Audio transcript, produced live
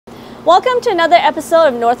Welcome to another episode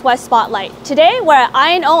of Northwest Spotlight. Today we're at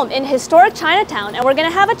Iron Om in historic Chinatown and we're going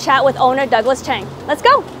to have a chat with owner Douglas Chang. Let's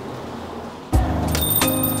go!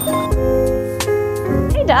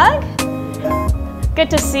 Hey Doug! Good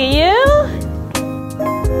to see you!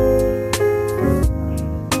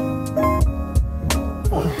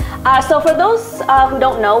 So for those who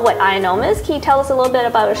don't know what Iron Om is, can you tell us a little bit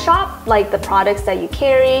about your shop, like the products that you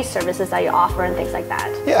carry, services that you offer, and things like that?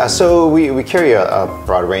 Yeah, so we carry a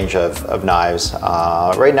broad range of knives.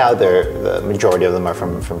 Right now, the majority of them are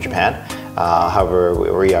from Japan. However,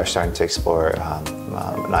 we are starting to explore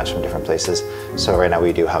knives from different places. So right now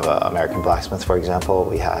we do have an American blacksmith, for example.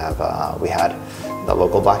 We had the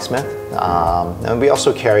local blacksmith. And we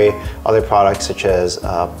also carry other products such as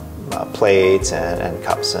plates and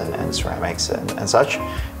cups and ceramics and such,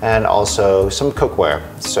 and also some cookware,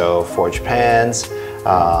 so forge pans,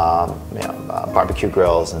 barbecue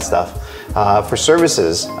grills and stuff. For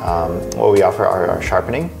services, what we offer are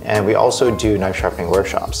sharpening, and we also do knife sharpening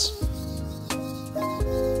workshops.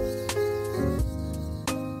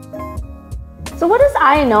 So what does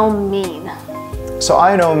Iron Om mean? So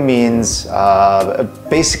Iron Om means,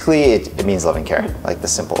 basically it means love and care, like the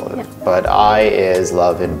simple of it. Yeah. But I is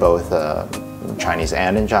love in both Chinese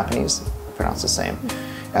and in Japanese, pronounced the same.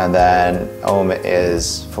 And then Om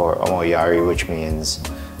is for omoyari, which means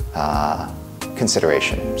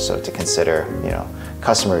consideration. So to consider,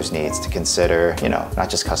 customers' needs, to consider,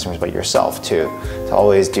 not just customers, but yourself too. To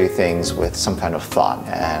always do things with some kind of thought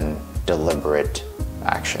and deliberate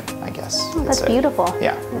action, I guess. Oh, that's beautiful.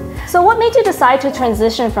 Yeah. So what made you decide to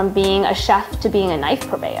transition from being a chef to being a knife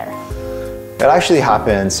purveyor? It actually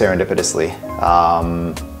happened serendipitously.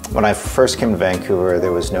 When I first came to Vancouver,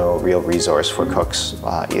 there was no real resource for cooks,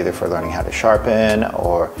 either for learning how to sharpen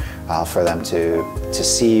or for them to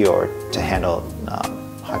see or to handle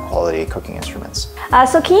high quality cooking instruments.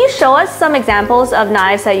 So can you show us some examples of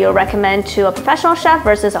knives that you'll recommend to a professional chef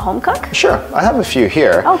versus a home cook? Sure, I have a few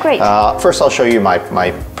here. Oh, great. First, I'll show you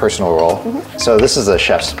my personal role. Mm-hmm. So this is a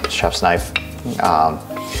chef's knife.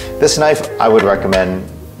 This knife, I would recommend,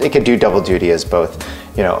 it could do double duty as both,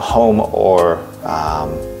 home or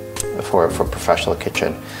for professional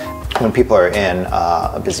kitchen. When people are in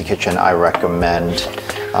a busy kitchen, I recommend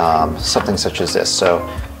something such as this. So,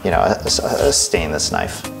 a stainless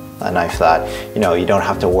knife. A knife that, you don't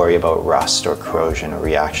have to worry about rust or corrosion or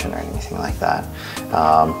reaction or anything like that.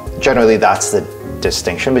 Generally, that's the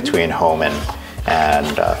distinction between home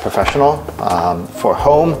and professional. For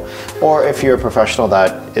home, or if you're a professional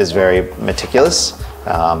that is very meticulous,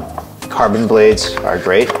 carbon blades are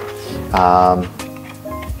great.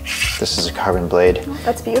 This is a carbon blade. Oh,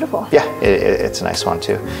 that's beautiful. Yeah, it's a nice one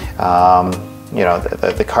too.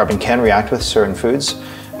 The carbon can react with certain foods.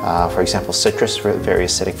 For example, citrus, very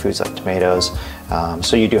acidic foods like tomatoes.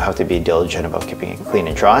 So you do have to be diligent about keeping it clean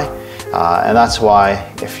and dry. And that's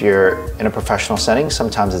why if you're in a professional setting,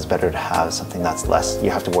 sometimes it's better to have something that's you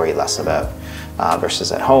have to worry less about,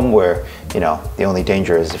 versus at home where, the only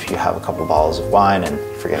danger is if you have a couple bottles of wine and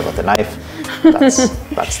forget about the knife.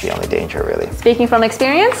 That's the only danger, really. Speaking from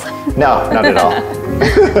experience? No, not at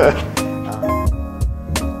all.